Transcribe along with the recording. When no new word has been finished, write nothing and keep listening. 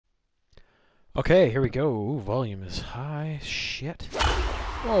Okay, here we go. Ooh, volume is high. Shit.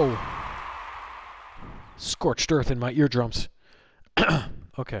 Whoa. Scorched earth in my eardrums.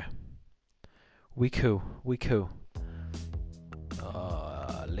 Okay. Week who? Week who?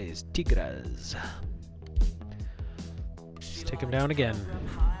 Les Tigres. Let's take him down again.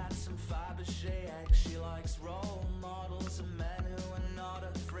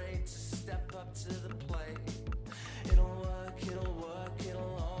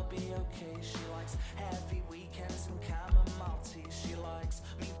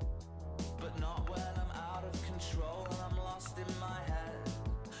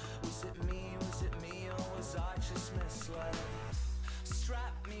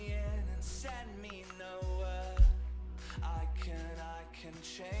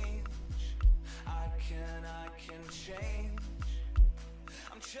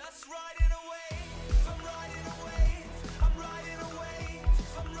 Just riding away, I'm riding away, I'm riding away,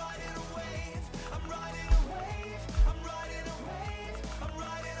 I'm riding away, I'm riding away, I'm riding away, I'm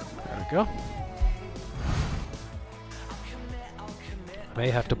riding away. There we go. May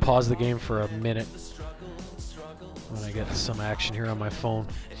have to pause the game for a minute when I get some action here on my phone.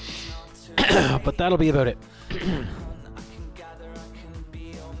 But that'll be about it.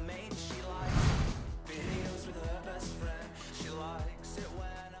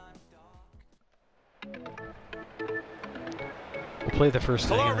 We'll play the first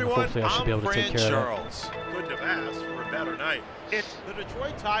thing, and hopefully I should be able to take care of it. Couldn't have asked for a better night. It's the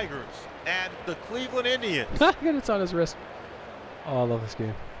Detroit Tigers and the Cleveland Indians. Look at it's on his wrist. Oh, I love this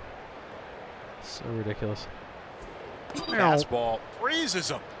game. So ridiculous. Fastball freezes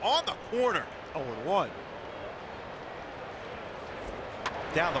him on the corner. 0-1.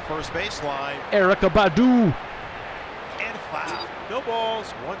 Down the first baseline. Erica Badu. And foul. No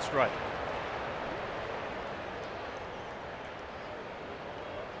balls, one strike.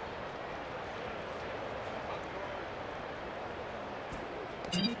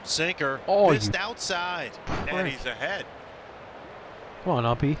 Sinker missed outside, and he's ahead. Come on,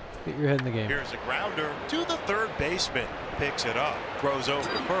 Uppy. Get your head in the game. Here's a grounder to the third baseman. Picks it up, throws over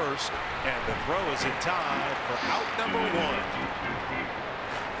to first, and the throw is in time for out number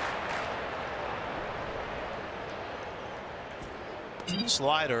one.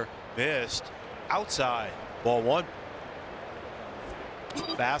 Slider missed outside. Ball one.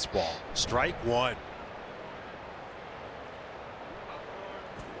 Fastball, strike one.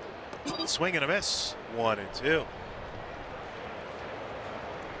 Swing and a miss. 1-2.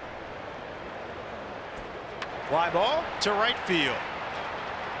 Fly ball to right field.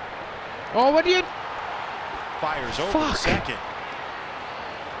 Oh, what did you? Fires over to second.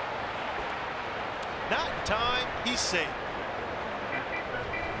 Not in time. He's safe.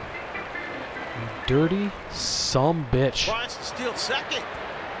 Dirty bitch. Tries to steal second.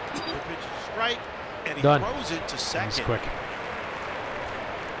 The pitch is strike, and he Done. throws it to second. That was quick.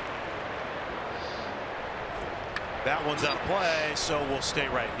 That one's out of play, so we'll stay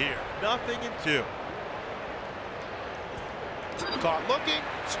right here. 0-2. Caught looking,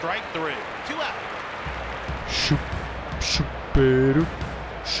 strike three. 2 out. Shoot, shoot, better,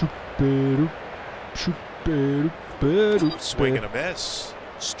 shoot, better, shoot, better, better. Swing and a miss.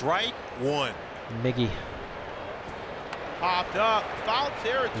 Strike one. Miggy. Popped up, foul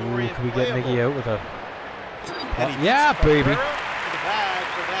territory. Ooh, can we get Miggy out with a? Yeah, baby. To the bag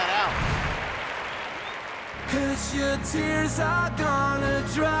for that out. 'Cause your tears are gonna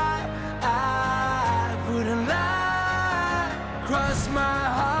dry. I wouldn't lie. Cross my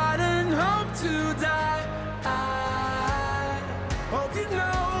heart and hope to die. I hope you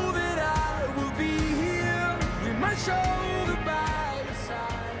know that I will be here with my shoulder by your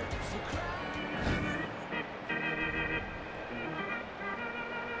side. So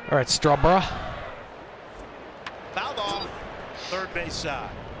All right, Strawberry. Fouled off, third base side.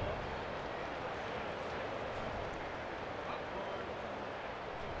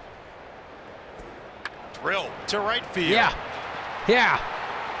 Drill to right field. Yeah. Yeah.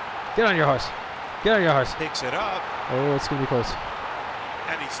 Get on your horse. Get on your horse. Picks it up. Oh, it's going to be close.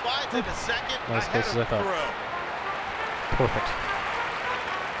 And he slides into second. Not as close as I thought. Perfect.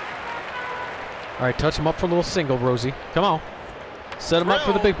 All right, touch him up for a little single, Rosie. Come on. Set him up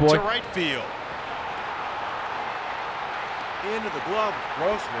for the big boy. To right field. Into the glove of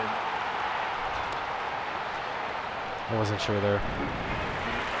Grossman. I wasn't sure there.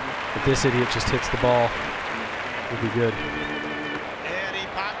 If this idiot just hits the ball, it'll be good. And he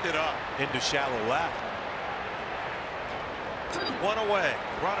popped it up into shallow left. One away.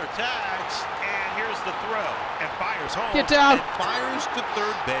 Runner tags. And here's the throw. And fires home. Get down. And fires to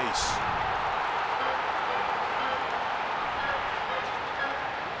third base.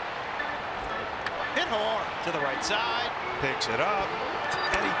 Hit hard to the right side. Picks it up.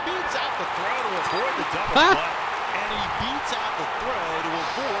 And he beats out the throw to avoid the double play. And he beats out the throw to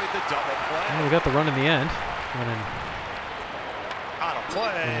avoid the double play. And we got the run in the end. Running on a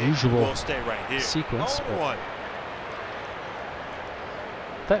play. Unusual we'll stay right here. Sequence. One.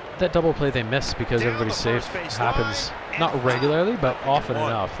 That double play they miss because everybody's safe happens not regularly, but often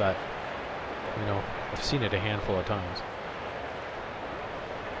enough that, you know, I've seen it a handful of times.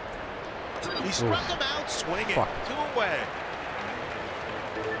 He struck him out swinging. 2 away.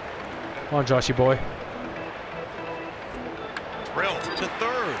 Come on, Joshy boy. Drill to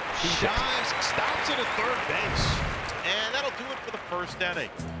third. He dives, stops it at third base. And that'll do it for the first inning.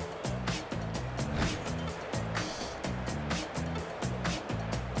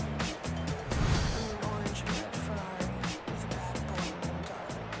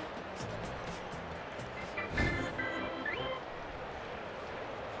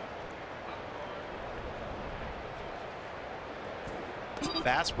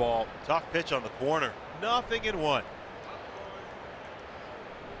 Fastball, tough pitch on the corner. 0-1.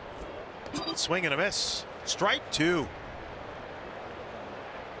 Swing and a miss. Strike 2.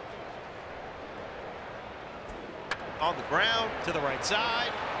 On the ground to the right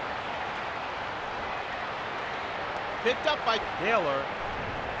side. Picked up by Taylor.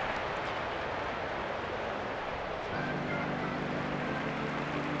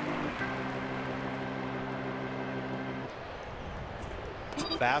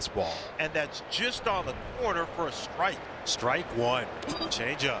 Fastball, and that's just on the corner for a strike. Strike 1.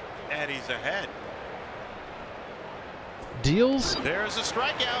 Change up, and he's ahead. Deals. There's a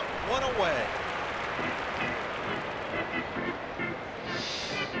strikeout. 1 away.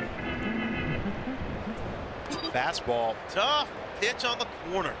 Fastball, tough pitch on the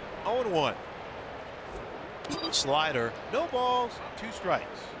corner. 0-1. Slider, no balls, 2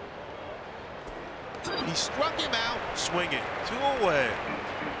 strikes. He struck him out swinging. 2 away.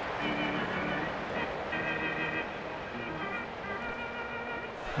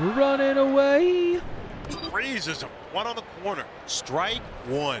 Running away. Freezes him. 1 on the corner. Strike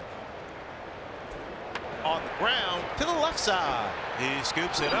 1. On the ground to the left side. He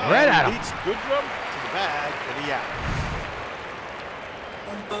scoops it up. Right at him. Beats Goodrum to the bag for the out.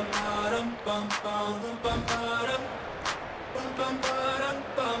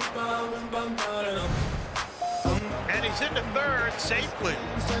 And he's into third safely.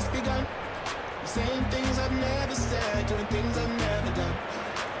 Just begun. Saying things I've never said, doing things I've never done.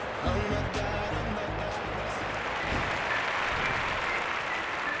 Oh my God, oh my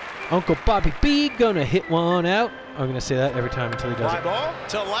God. Uncle Bobby B gonna hit one out. I'm gonna say that every time until he does Fly it. ball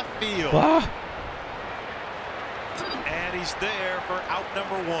to left field. Ah. And he's there for out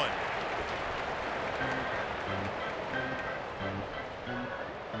number 1.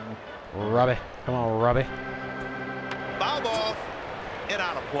 Robbie. Come on, Robbie. Foul off and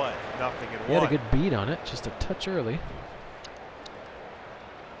out of play. 0-1. He had a good beat on it, just a touch early.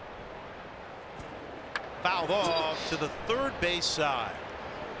 Fouled off to the third base side.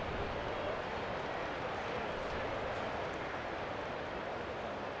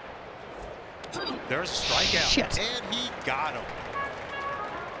 There's a strikeout. Shit. And he got him.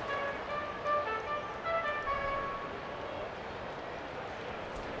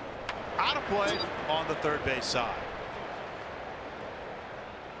 Out of play on the third base side.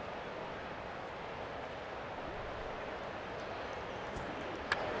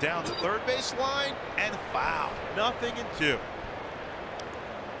 Down the third base line and foul. 0-2.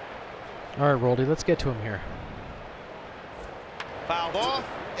 All right, Roldy, let's get to him here. Fouled off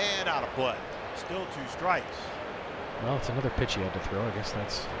and out of play. Still 2 strikes. Well, it's another pitch he had to throw. I guess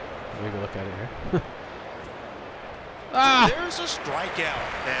that's the way we look at it here. Ah! There's a strikeout,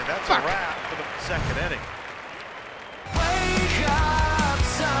 and that's a wrap for the second inning. Wake up,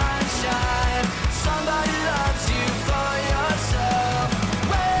 sunshine. Somebody loves you for yourself.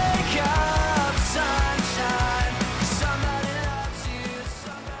 Wake up, sunshine. Somebody loves you.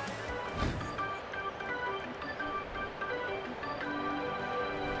 Somebody.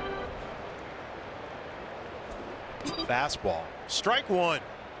 Fastball. Strike 1.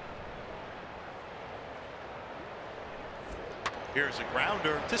 Here's a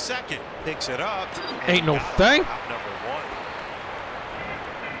grounder to second. Picks it up. Ain't no thing. Out number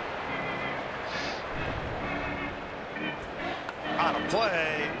 1. On a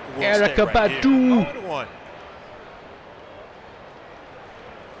play. We'll Erica right Badu. 0-1.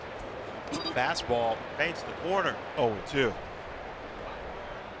 Fastball paints the corner. 0-2.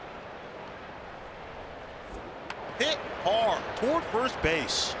 Hit hard toward first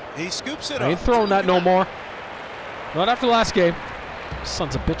base. He scoops it up. I ain't throwing that no more. Not after last game.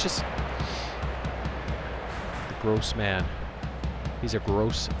 Sons of bitches. Gross man. He's a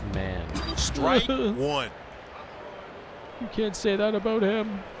gross man. Strike one. You can't say that about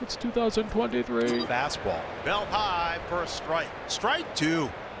him. It's 2023. Fastball. Belt high for a strike. Strike two.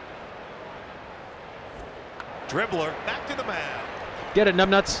 Dribbler back to the mound. Get it,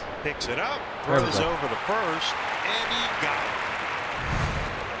 numbnuts. Picks it up. There we Throws go. over the first. And he got it.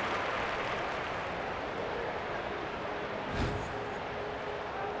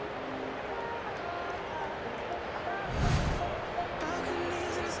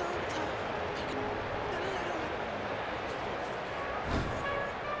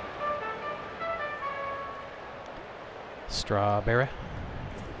 Strawberry.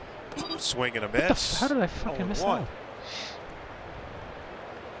 Swing and a miss. How did I fucking miss that?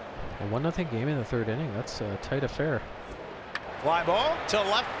 A 1-0 game in the third inning. That's a tight affair. Fly ball to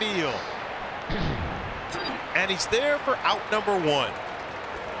left field. And he's there for out number one.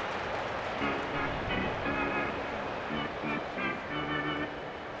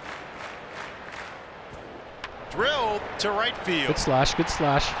 Drilled to right field. Good slash, good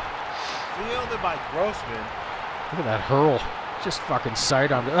slash. Fielded by Grossman. Look at that hurl. Just fucking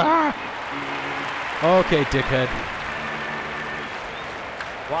sight on. Ah! Okay, dickhead.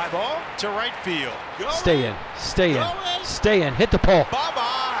 Fly ball to right field. Going. Stay in. Stay in. Going. Stay in. Hit the pole.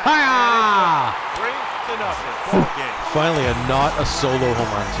 Bye-bye. Hiya! 3-0 ball game. Finally, not a solo home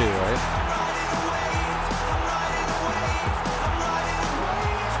run too, right?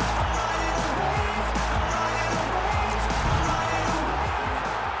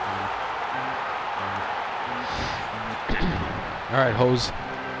 All right, hose.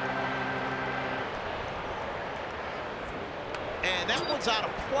 And that one's out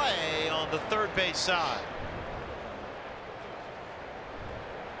of play on the third base side.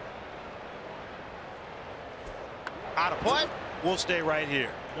 Out of play. We'll stay right here.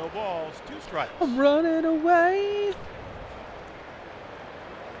 No balls, 2 strikes. I'm running away.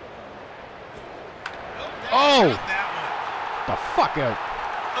 Oh! Got that The fuck out.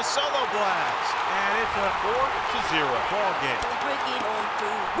 one. A solo blast. And it's a 4-0 ball game.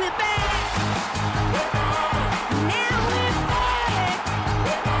 We're back. Now we're back.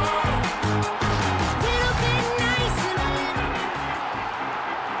 Little bit nice and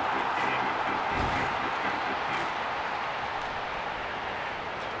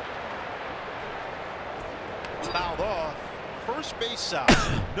Fouled off. First base side.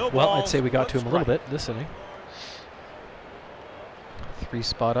 No Well, balls, I'd say we got to 1 him a little strike. bit this inning. 3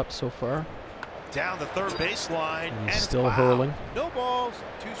 spot up so far. Down the third baseline. And he's And still foul. hurling. No balls,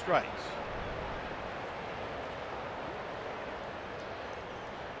 2 strikes.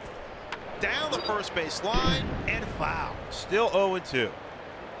 Down the first base line and foul. Still 0-2.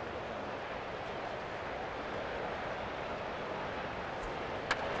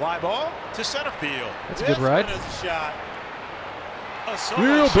 Fly ball to center field. That's a good ride. This one is a shot. A solo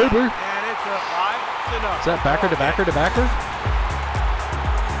Yeah, shot, baby. And it's a 5-0. Is that backer to backer to backer?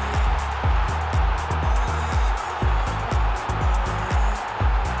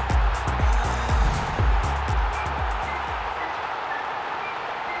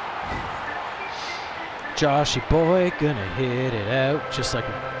 Joshy boy gonna hit it out just like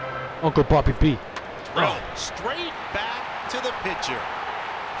Uncle Bobby B. Drill straight back to the pitcher.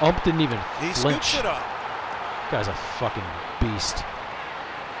 Ump didn't even He flinch. scoops it up. Guy's a fucking beast.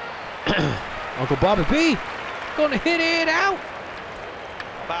 Uncle Bobby B gonna hit it out.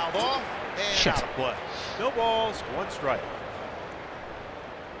 Fouled off and Shit. out of play. No balls, 1 strike.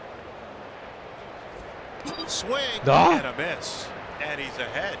 Swing Ah. and a miss. And he's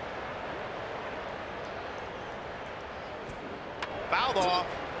ahead. Fouled off,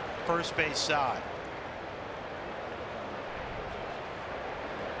 first base side.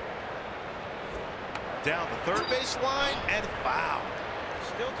 Down the third base line and foul.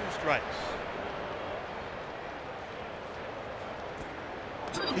 Still 2 strikes.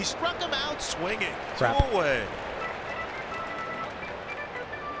 He struck him out swinging. Crap. 2 away.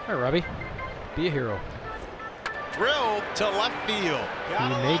 All right, Robbie. Be a hero. Drilled to left field. You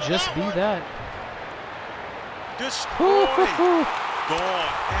may just be that. Destroyed. Hoo-hoo-hoo.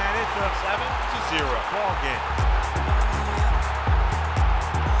 Gone. And it's a 7-0 ball game.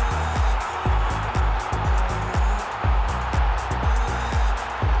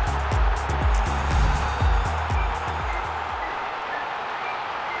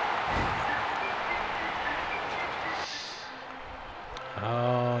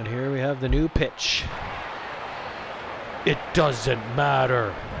 Oh, and here we have the new pitch. It doesn't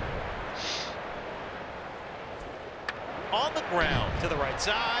matter. On the ground to the right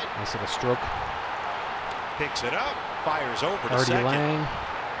side. Nice little stroke. Picks it up. Fires over to Artie second. Lang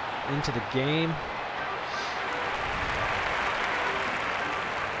into the game.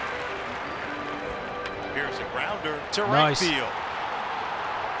 grounder to right Nice. field.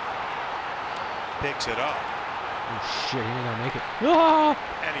 Picks it up. Oh shit, he ain't gonna make it. Ah!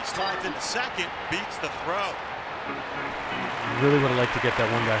 And he slides into second, beats the throw. Really would have liked to get that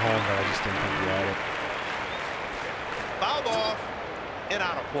one guy home, but I just didn't think he had it. Fouled off and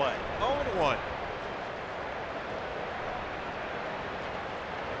out of play. 0-1.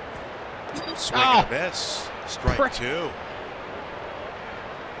 Swing and a miss. Strike Prick. 2.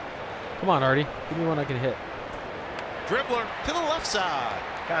 Come on, Artie. Give me one I can hit. Dribbler to the left side.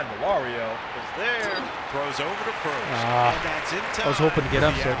 Candelario is there. Throws over to first. Ah. And that's in time. I was hoping to get for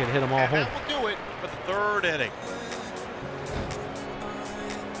up the so I out. could hit them all And home. that will do it for the third inning.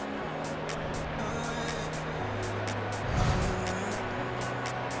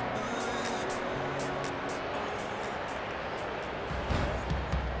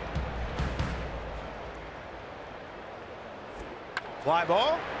 Fly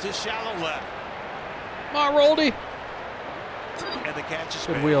ball to shallow left. Come on, Roldy. And the catch is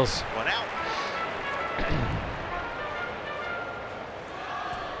Good made. wheels. One out.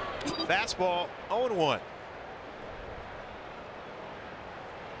 Fastball 0-1.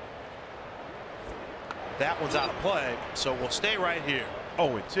 That one's out of play, so we'll stay right here.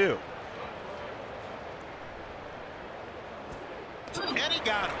 0-2. And he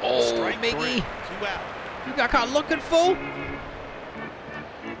got him. Oh, Strike Miggy. 3. 2 out. You got caught looking, fool.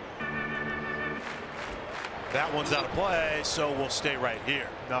 That one's out of play, so we'll stay right here.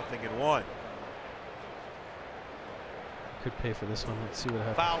 0-1. Could pay for this one. Let's see what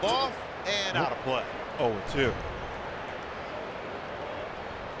happens. Fouled off and out of play. 0-2.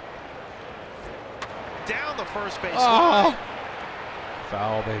 Down the first base Oh. line.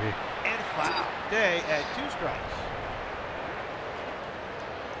 Foul, baby. And foul. Day at 2 strikes.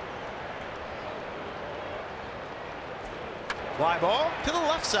 Fly ball to the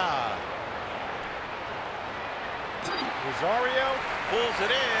left side. Rosario pulls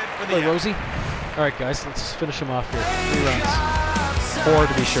it in for the Hey, out. Rosie. All right, guys, let's finish him off here. 3 runs. 4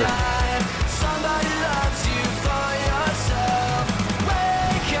 to be sure. Somebody loves you for yourself.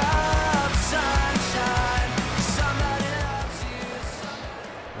 Wake up, sunshine. Somebody loves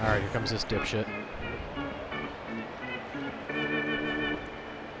you. All right, here comes this dipshit.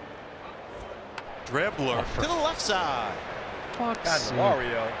 Dribbler to the left side. Fuck's sake.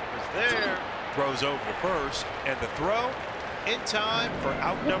 Candelario is there. Throws over to first, and the throw in time for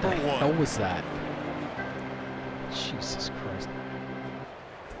out What number the hell 1. was that? Jesus Christ.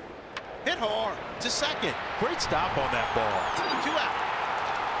 Hit hard to second. Great stop on that ball. 2 out.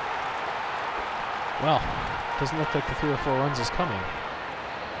 Well, doesn't look like the 3 or 4 runs is coming.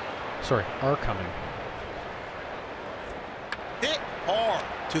 Sorry, are coming. Hit hard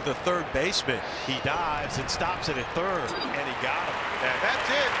to the third baseman. He dives and stops it at third, and he got him. And that's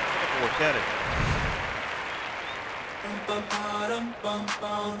it for the 4th inning.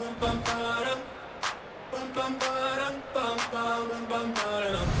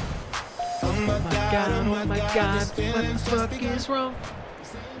 Oh my God, what the fuck is wrong?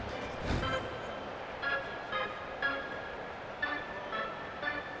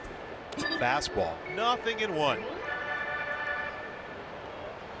 Fastball, 0-1.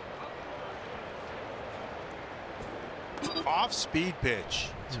 Off speed pitch.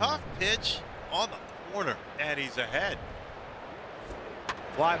 Tough pitch on the corner, and he's ahead.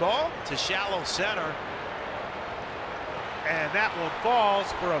 Fly ball to shallow center. And that one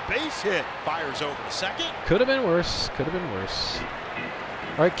falls for a base hit. Fires over to second. Could have been worse. Could have been worse.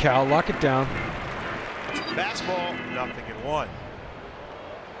 All right, Cal, lock it down. Fastball, 0-1.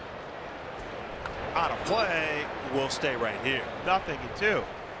 Out of play, we'll stay right here. 0-2.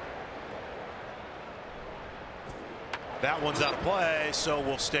 That one's out of play, so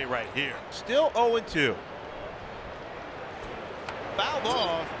we'll stay right here. Still 0-2. Fouled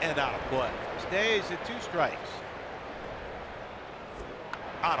off and out of play. Stays at 2 strikes.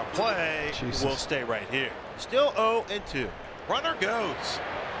 Out of play, Jesus. we'll stay right here. Still 0-2. Runner goes.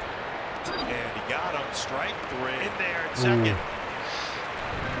 And he got him. Strike 3. In there at second.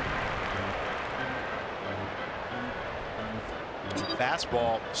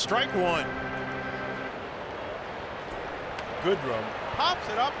 Fastball. Strike 1. Goodrum pops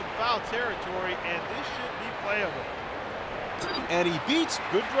it up in foul territory, and this should be playable. And he beats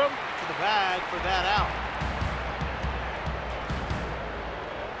Goodrum to the bag for that out.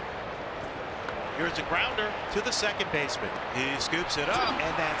 Here's a grounder to the second baseman. He scoops it up,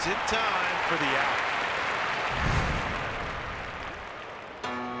 and that's in time for the out.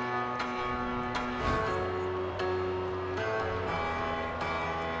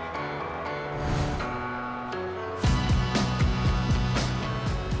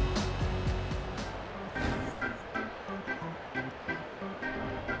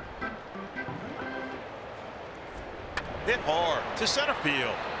 hit hard to center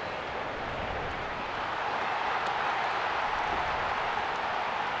field.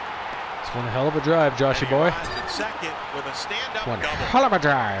 It's one hell of a drive, Joshy boy. At second with a stand-up One double. hell of a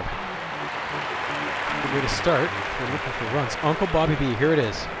drive. Good way to start. We're looking for runs. Uncle Bobby B, here it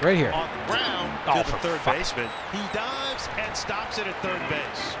is, right here. On the ground Oh, to the for third fuck. baseman. He dives and stops it at third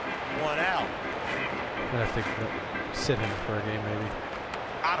base. One out. I think sit him for a game maybe.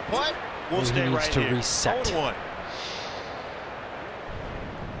 Out of play. We'll Maybe he stay needs right to here. reset. 0-1.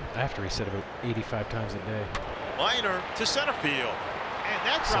 I have to reset about 85 times a day. Liner to center field. And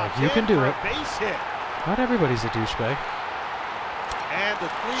that So drops you in can do for it. a base hit. Not everybody's a douchebag. And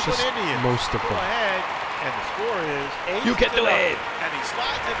the Cleveland Just Indians most of go them. ahead. And the score is 8-0. You can do it. And he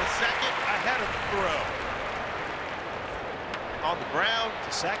slides into second ahead of the throw. On the ground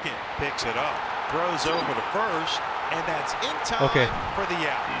to second. Picks it up. Throws over to first. And that's in time for the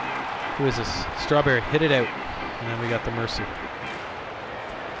out. Who is this? Strawberry, hit it out. And then we got the Mercy.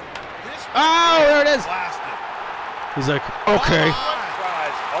 This Oh, there it is. blasted. He's like, okay.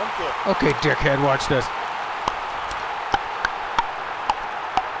 Surprise, Uncle. Okay, dickhead, watch this.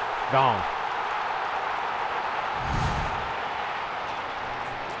 Gone.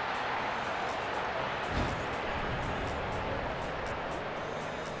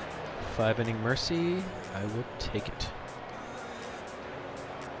 Five-inning Mercy, I will take it.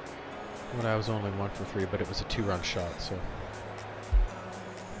 Well, I was only 1 for 3, but it was a 2-run shot, so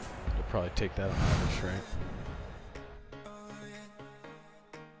I'll probably take that on average, right?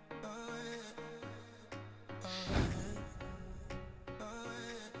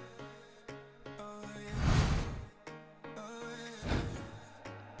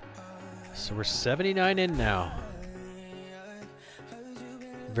 So we're 79 in now.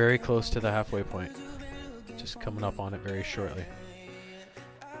 Very close to the halfway point. Just coming up on it very shortly.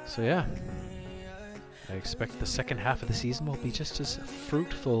 So yeah, I expect the second half of the season will be just as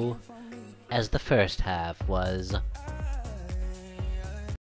fruitful as the first half was.